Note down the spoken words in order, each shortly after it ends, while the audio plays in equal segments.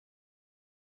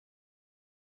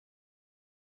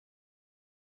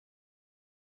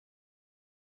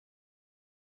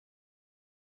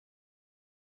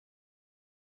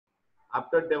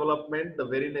After development, the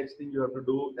very next thing you have to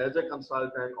do as a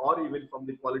consultant or even from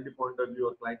the quality point of view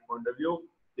or client point of view,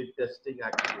 the testing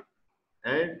activity.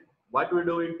 And what we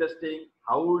do in testing,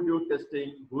 how we do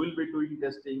testing, who will be doing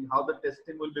testing, how the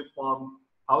testing will be formed,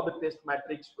 how the test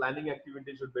matrix planning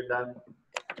activity should be done,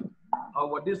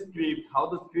 what is script, how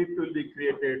the script will be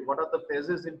created, what are the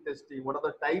phases in testing, what are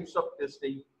the types of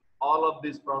testing, all of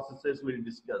these processes we'll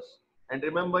discuss. And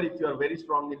remember, if you are very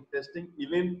strong in testing,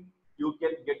 even you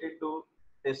can get into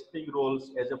testing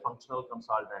roles as a functional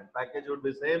consultant. Package would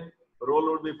be same,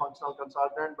 role would be functional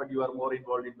consultant, but you are more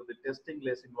involved into the testing,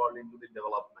 less involved into the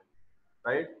development,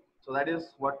 right? So that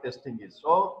is what testing is.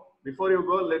 So before you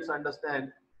go, let's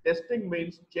understand testing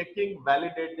means checking,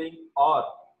 validating, or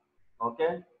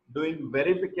okay, doing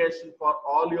verification for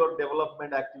all your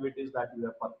development activities that you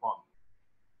have performed.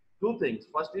 Two things.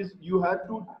 First is you have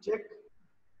to check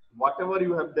whatever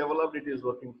you have developed, it is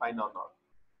working fine or not.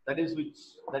 That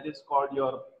is called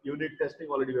your unit testing.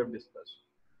 Already we have discussed.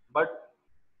 But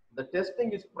the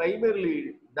testing is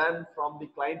primarily done from the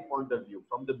client point of view,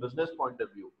 from the business point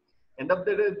of view. End of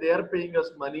the day, they are paying us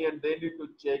money and they need to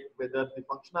check whether the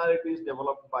functionalities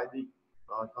developed by the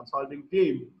consulting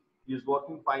team is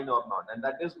working fine or not. And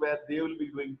that is where they will be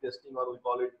doing testing, or we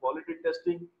call it quality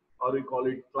testing, or we call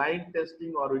it client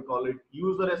testing, or we call it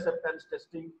user acceptance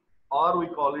testing, or we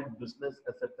call it business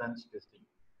acceptance testing.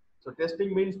 So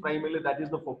testing means primarily that is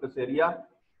the focus area.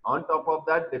 On top of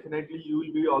that, definitely you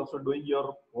will be also doing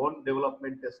your own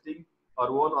development testing or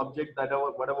own object that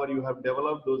whatever you have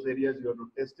developed, those areas you have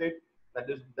to test it. That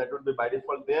would be by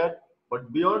default there.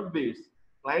 But beyond this,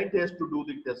 client has to do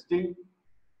the testing,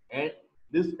 and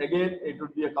this again, it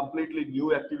would be a completely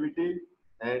new activity,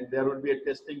 and there would be a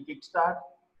testing kickstart,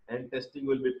 and testing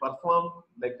will be performed,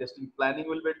 like testing planning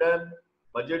will be done,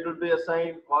 budget would be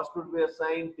assigned, cost would be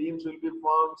assigned, teams will be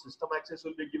formed, system access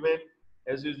will be given.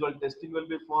 As usual, testing will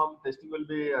be formed, testing will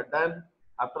be done.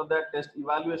 After that, test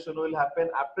evaluation will happen.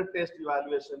 After test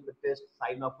evaluation, the test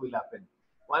sign off will happen.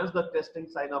 Once the testing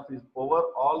sign off is over,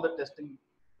 all the testing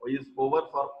is over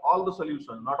for all the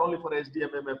solutions, not only for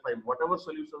SDMMF5, whatever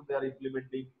solutions they are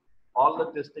implementing, all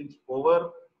the testings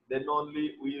over, then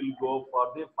only we will go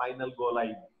for the final go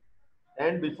live.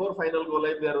 And before final go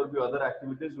live, there will be other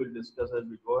activities we'll discuss as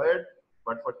we go ahead.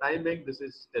 But for time being, this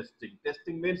is testing.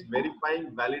 Testing means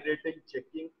verifying, validating,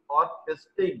 checking, or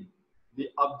testing the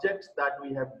objects that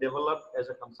we have developed as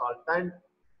a consultant,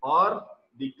 or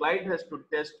the client has to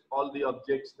test all the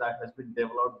objects that has been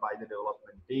developed by the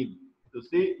development team to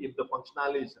see if the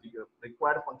functionalities,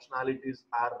 required functionalities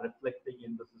are reflecting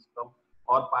in the system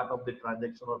or part of the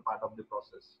transaction or part of the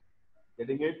process.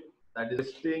 Getting it? That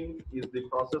is, testing is the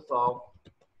process of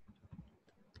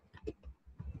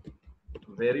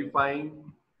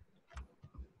verifying,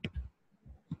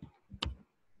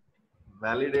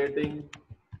 validating,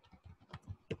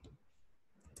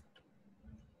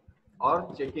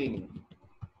 or checking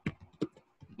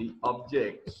the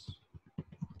objects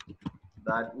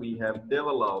that we have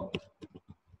developed,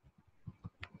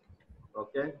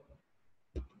 okay,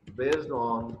 based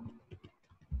on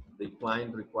the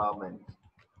client requirements.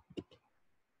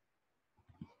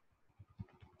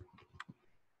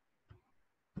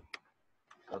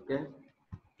 Okay,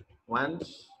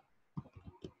 once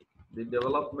the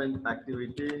development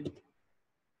activity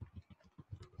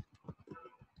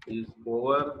is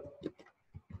over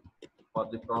for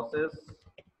the process,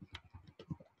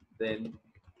 then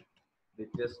the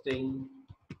testing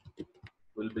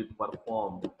will be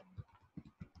performed.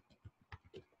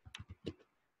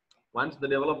 Once the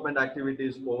development activity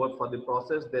is over for the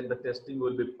process, then the testing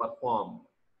will be performed.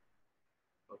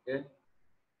 Okay.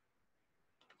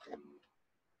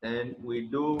 And we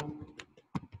do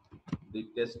the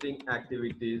testing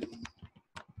activities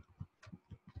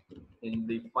in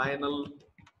the final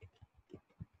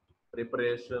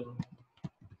preparation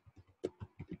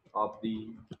of the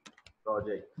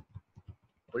project.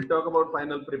 We'll talk about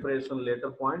final preparation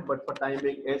later point, but for time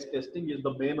being, as testing is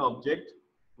the main object,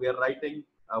 we are writing,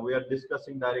 we are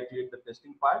discussing directly the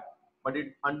testing part, but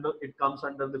it comes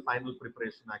under the final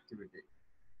preparation activity.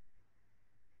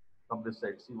 From this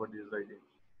side, see what it is writing.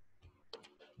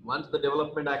 Once the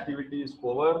development activity is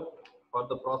over for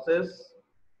the process,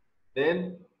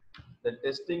 then the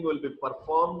testing will be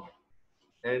performed,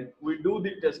 and we do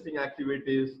the testing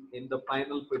activities in the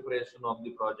final preparation of the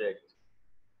project.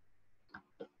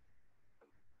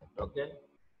 Okay.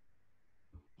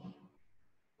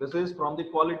 This is from the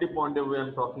quality point of view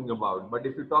I'm talking about. But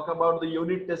if you talk about the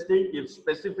unit testing, if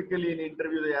specifically in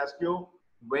interview they ask you,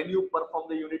 when you perform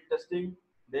the unit testing,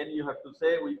 then you have to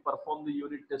say we perform the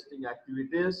unit testing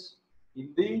activities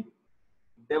in the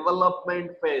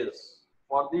development phase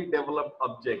for the developed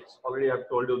objects. Already I've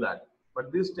told you that.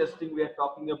 But this testing we are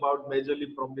talking about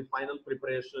majorly from the final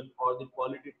preparation or the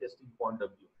quality testing point of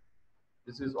view.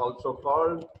 This is also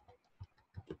called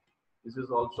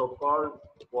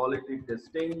quality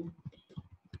testing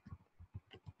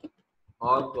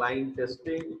or client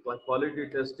testing, quality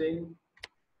testing,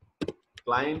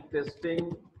 client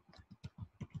testing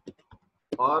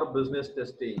or business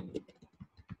testing.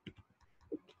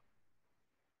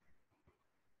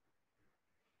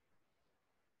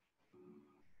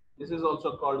 This is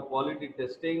also called quality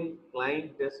testing,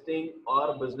 client testing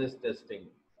or business testing.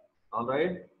 All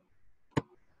right.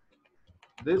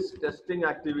 This testing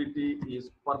activity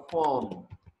is performed.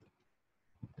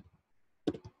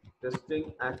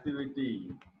 Testing activity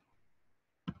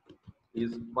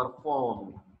is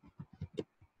performed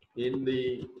in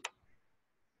the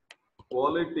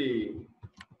quality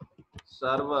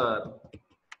server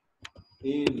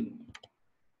in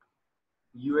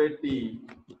UAT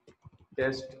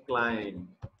test client.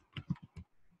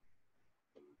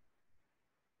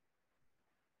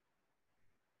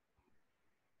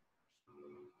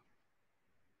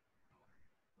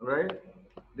 Right?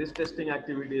 This testing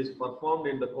activity is performed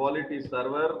in the quality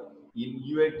server in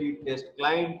UAT test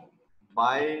client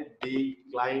by the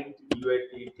client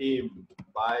UAT team.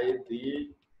 By the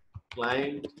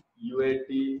client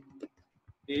UAT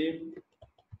team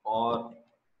or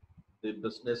the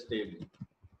business team.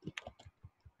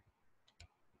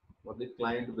 Or the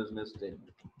client business team.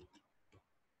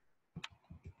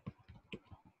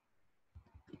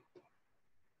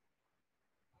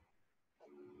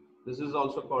 This is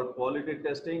also called quality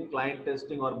testing, client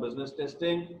testing or business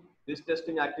testing. This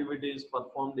testing activity is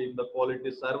performed in the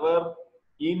quality server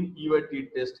in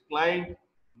UAT test client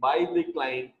by the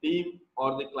client team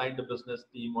or the client business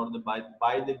team or by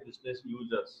the business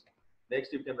users.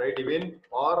 Next you can write even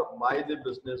or by the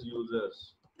business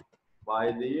users.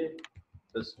 By the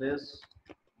business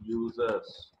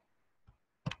users.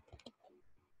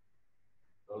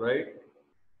 All right.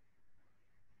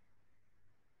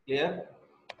 Clear?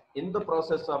 In the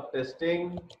process of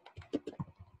testing,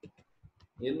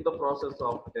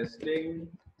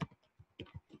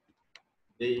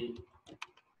 the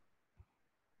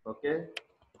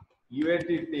UAT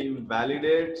team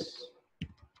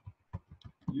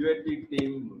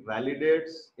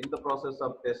validates. In the process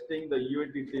of testing, the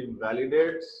UAT team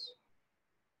validates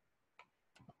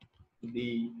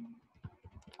the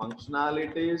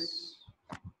functionalities,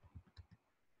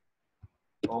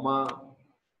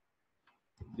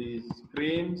 the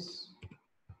screens,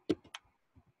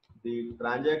 the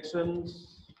transactions,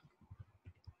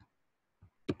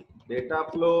 data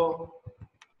flow,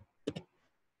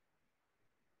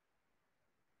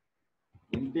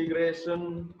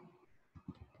 integration,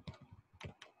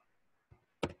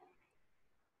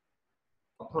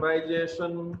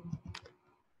 authorization,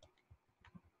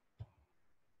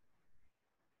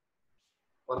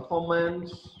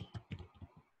 performance,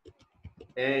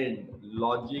 and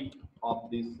logic of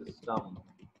the system.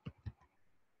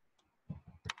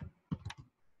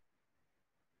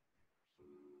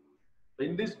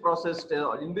 In this process,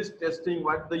 in this testing,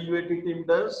 what the UAT team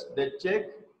does, they check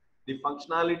the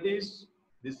functionalities,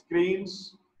 the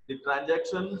screens, the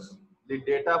transactions, the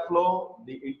data flow,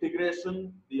 the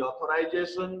integration, the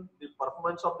authorization, the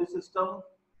performance of the system,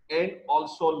 and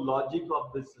also logic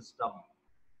of the system.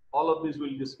 All of these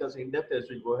we'll discuss in depth as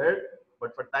we go ahead.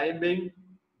 But for time being,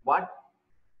 what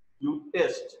you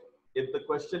test, if the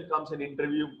question comes in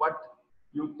interview, what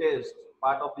you test,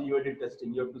 part of the UAT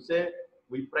testing, you have to say,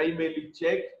 we primarily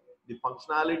check the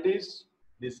functionalities,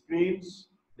 the screens,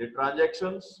 the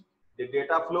transactions, the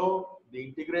data flow, the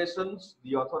integrations,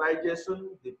 the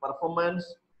authorization, the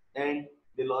performance, and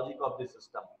the logic of the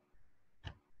system.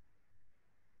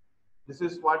 This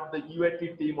is what the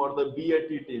UAT team or the BAT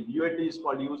team. UAT is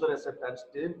called user acceptance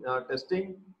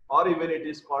testing, or even it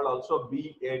is called also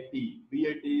BAT.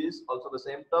 BAT is also the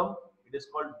same term. It is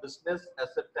called business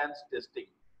acceptance testing.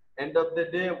 End of the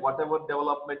day, whatever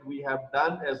development we have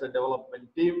done as a development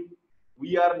team,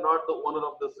 we are not the owner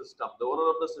of the system. The owner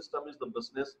of the system is the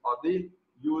business or the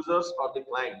users or the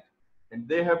client. And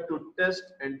they have to test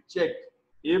and check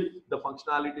if the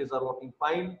functionalities are working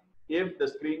fine, if the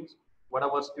screens,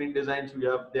 whatever screen designs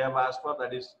they have asked for,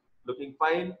 that is looking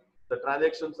fine, the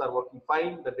transactions are working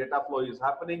fine, the data flow is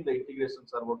happening, the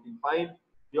integrations are working fine,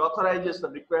 the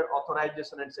authorization, required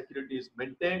authorization and security is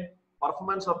maintained,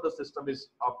 performance of the system is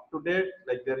up to date,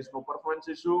 like there is no performance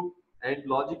issue, and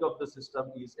logic of the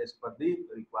system is as per the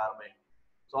requirement.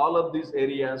 So all of these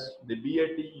areas, the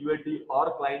BAT, UAT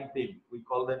or client team, we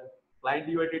call them client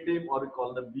UAT team, or we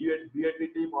call them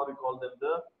BAT team, or we call them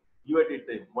the UAT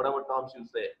team, whatever terms you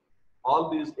say, all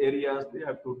these areas, they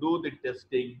have to do the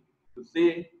testing to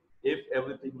see if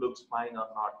everything looks fine or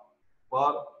not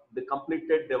for the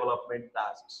completed development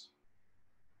tasks.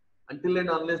 Until and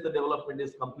unless the development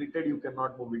is completed, you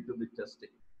cannot move into the testing.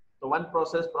 So one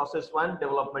process one,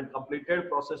 development completed,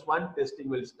 process one, testing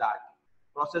will start.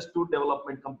 Process two,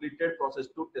 development completed, process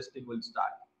two, testing will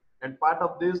start. And part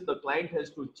of this, the client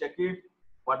has to check it,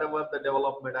 whatever the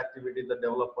development activity the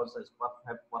developers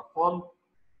have performed,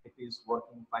 it is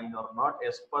working fine or not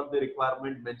as per the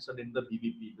requirement mentioned in the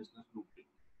BBP, business blueprint.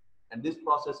 And this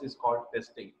process is called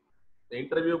testing. The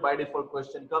interview by default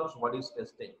question comes, what is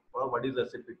testing or what is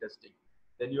SAP testing?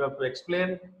 Then you have to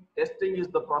explain, testing is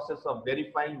the process of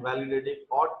verifying, validating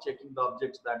or checking the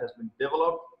objects that has been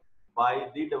developed by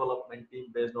the development team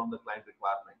based on the client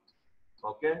requirement.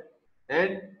 Okay.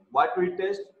 And what we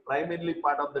test, primarily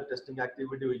part of the testing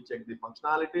activity, we check the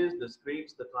functionalities, the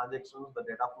screens, the transactions, the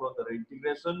data flow, the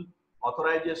integration,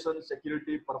 authorization,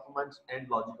 security, performance, and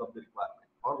logic of the requirement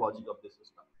or logic of the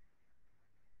system.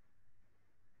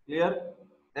 Clear?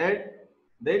 And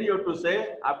then you have to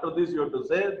say, after this, you have to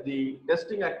say the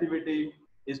testing activity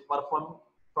is performed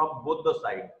from both the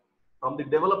sides. From the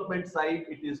development side,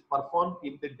 it is performed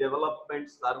in the development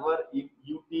server in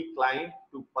UT client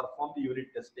to perform the unit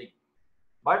testing.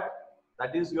 But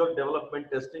that is your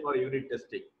development testing or unit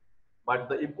testing. But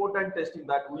the important testing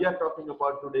that we are talking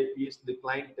about today is the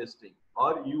client testing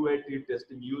or UAT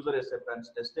testing, user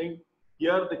acceptance testing.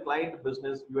 Here, the client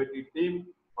business UAT team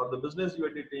or the business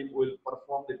UAT team will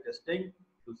perform the testing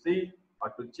to see or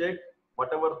to check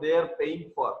whatever they are paying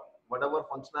for, whatever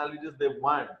functionalities they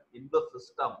want in the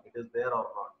system, it is there or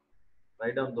not.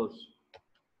 Write down those.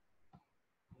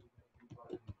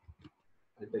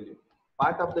 I'll tell you.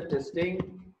 Part of the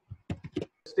testing,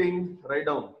 write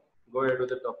down. Go ahead with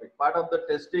the topic. Part of the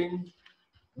testing,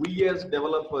 we as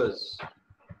developers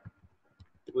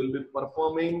will be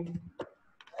performing.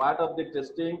 Part of the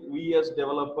testing, we as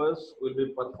developers will be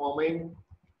performing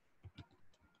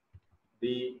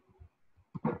the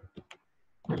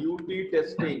UT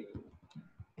testing.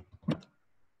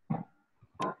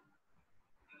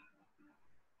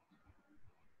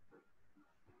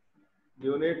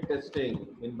 Unit testing,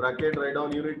 in bracket write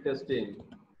down unit testing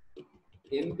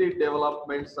in the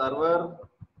development server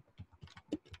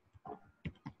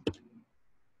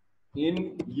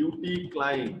in UT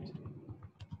client.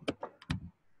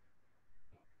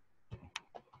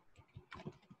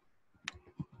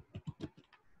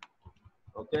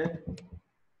 Okay.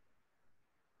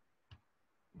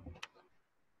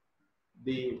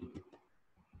 The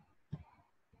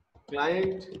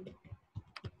client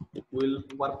will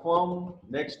perform,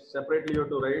 next separately you have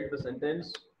to write the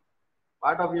sentence.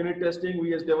 Part of unit testing,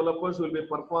 we as developers will be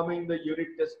performing the unit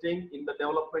testing in the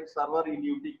development server in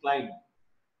UT client.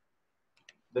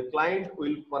 The client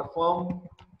will perform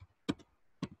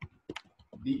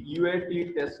the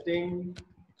UAT testing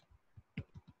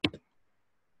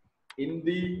in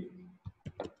the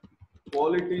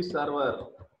quality server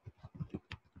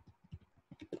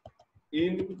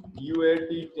in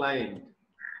UAT client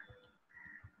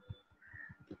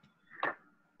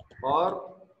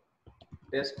or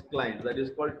test client, that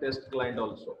is called test client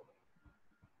also.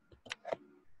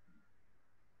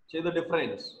 See the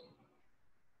difference.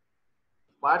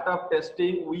 Part of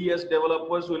testing, we as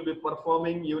developers will be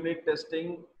performing unit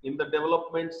testing in the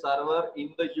development server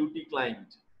in the UT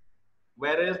client,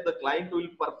 whereas the client will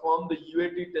perform the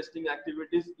UAT testing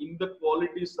activities in the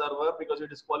quality server because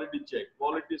it is quality check,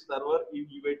 quality server in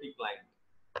UAT client,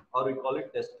 or we call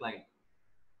it test client.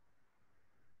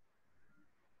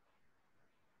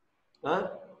 Huh?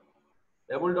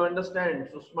 Able to understand,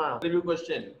 Sushma? Review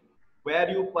question. Where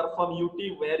you perform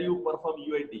UT, where you perform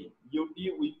UAT. UT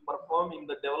we perform in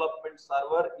the development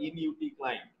server in UT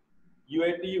client.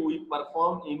 UAT we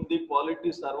perform in the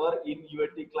quality server in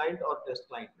UAT client or test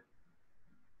client.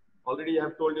 Already I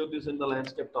have told you this in the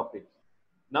landscape topic.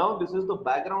 Now this is the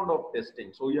background of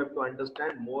testing. So you have to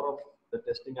understand more of the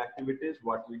testing activities,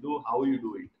 what we do, how you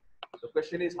do it. The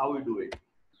question is how you do it.